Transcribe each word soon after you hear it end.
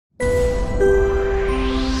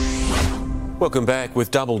Welcome back.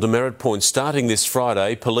 With double demerit points starting this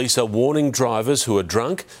Friday, police are warning drivers who are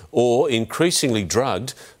drunk or increasingly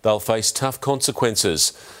drugged they'll face tough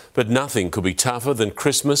consequences. But nothing could be tougher than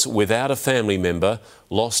Christmas without a family member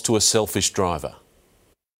lost to a selfish driver.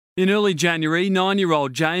 In early January,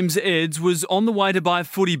 9-year-old James Edds was on the way to buy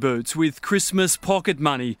footy boots with Christmas pocket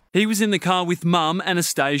money. He was in the car with mum,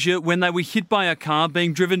 Anastasia, when they were hit by a car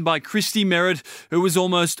being driven by Christy Merritt, who was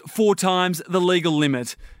almost 4 times the legal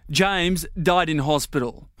limit. James died in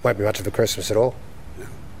hospital. Won't be much of a Christmas at all. No.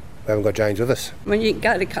 We haven't got James with us. When you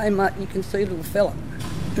go to Kmart, you can see a little fella,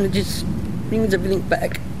 and it just brings everything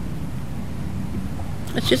back.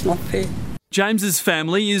 It's just not fair. James's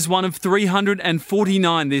family is one of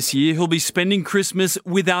 349 this year who'll be spending Christmas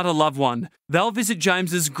without a loved one. They'll visit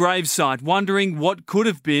James's gravesite, wondering what could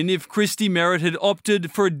have been if Christy Merritt had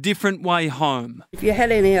opted for a different way home. If you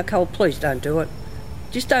had any alcohol, please don't do it.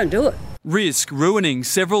 Just don't do it. Risk ruining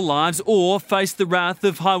several lives or face the wrath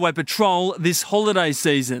of Highway Patrol this holiday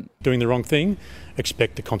season. Doing the wrong thing,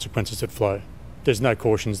 expect the consequences that flow. There's no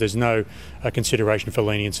cautions, there's no consideration for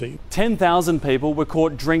leniency. 10,000 people were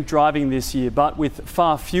caught drink driving this year, but with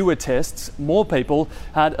far fewer tests, more people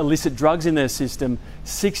had illicit drugs in their system.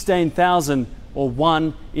 16,000, or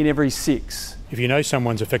 1 in every 6. If you know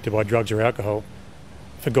someone's affected by drugs or alcohol,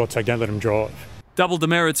 for God's sake, don't let them drive. Double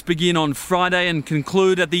demerits begin on Friday and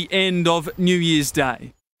conclude at the end of New Year's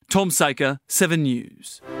Day. Tom Saker, 7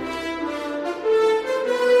 News.